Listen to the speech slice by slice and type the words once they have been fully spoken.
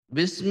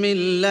بسم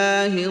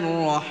الله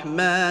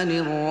الرحمن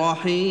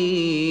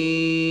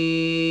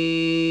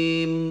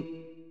الرحيم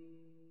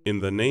In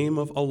the name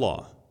of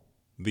Allah,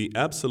 the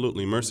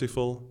absolutely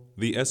merciful,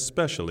 the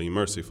especially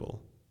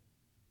merciful.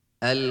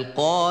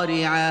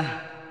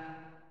 القارعة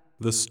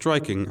The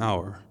striking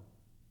hour.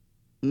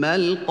 ما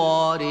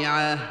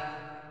القارعة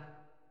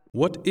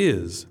What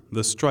is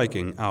the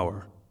striking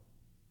hour?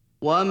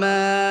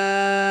 وما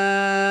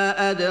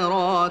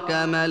أدراك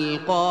ما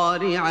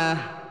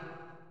القارعة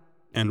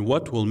And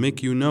what will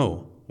make you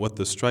know what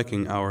the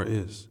striking hour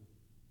is?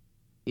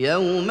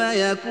 يوم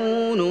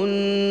يكون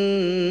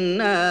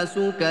الناس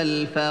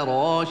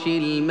كالفراش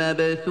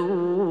المبثوث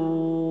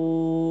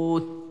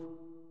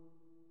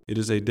It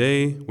is a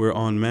day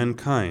whereon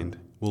mankind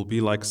will be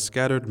like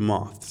scattered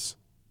moths,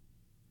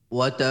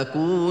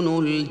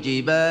 وتكون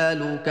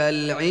الجبال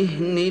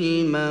كالعهن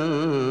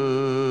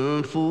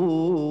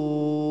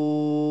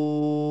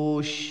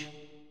المنفوش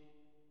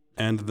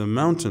and the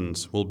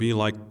mountains will be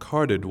like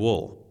carded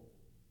wool.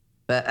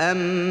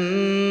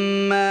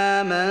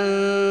 فأما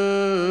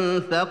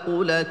من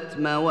ثقلت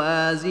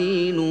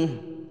موازينه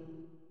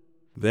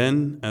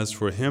Then, as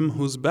for him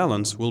whose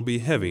balance will be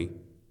heavy,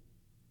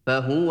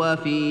 فهو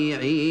في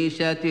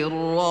عيشة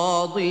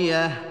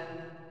راضية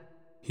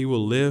he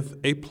will live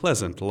a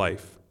pleasant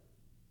life.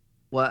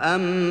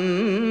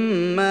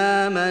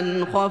 وأما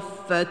من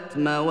خفت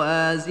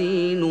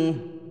موازينه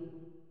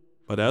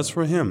But as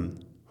for him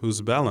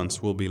whose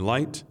balance will be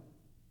light,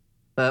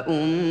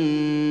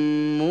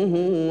 فأمه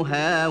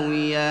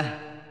هاوية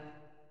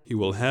he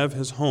will have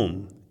his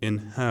home in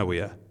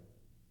Hawiyah.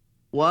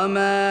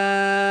 وما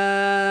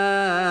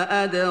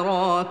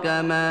أدراك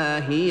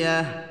ما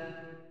هي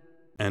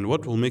And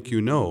what will make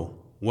you know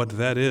what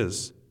that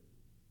is?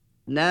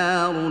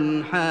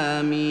 نار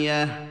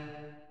حامية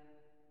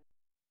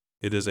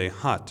It is a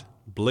hot,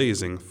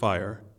 blazing fire.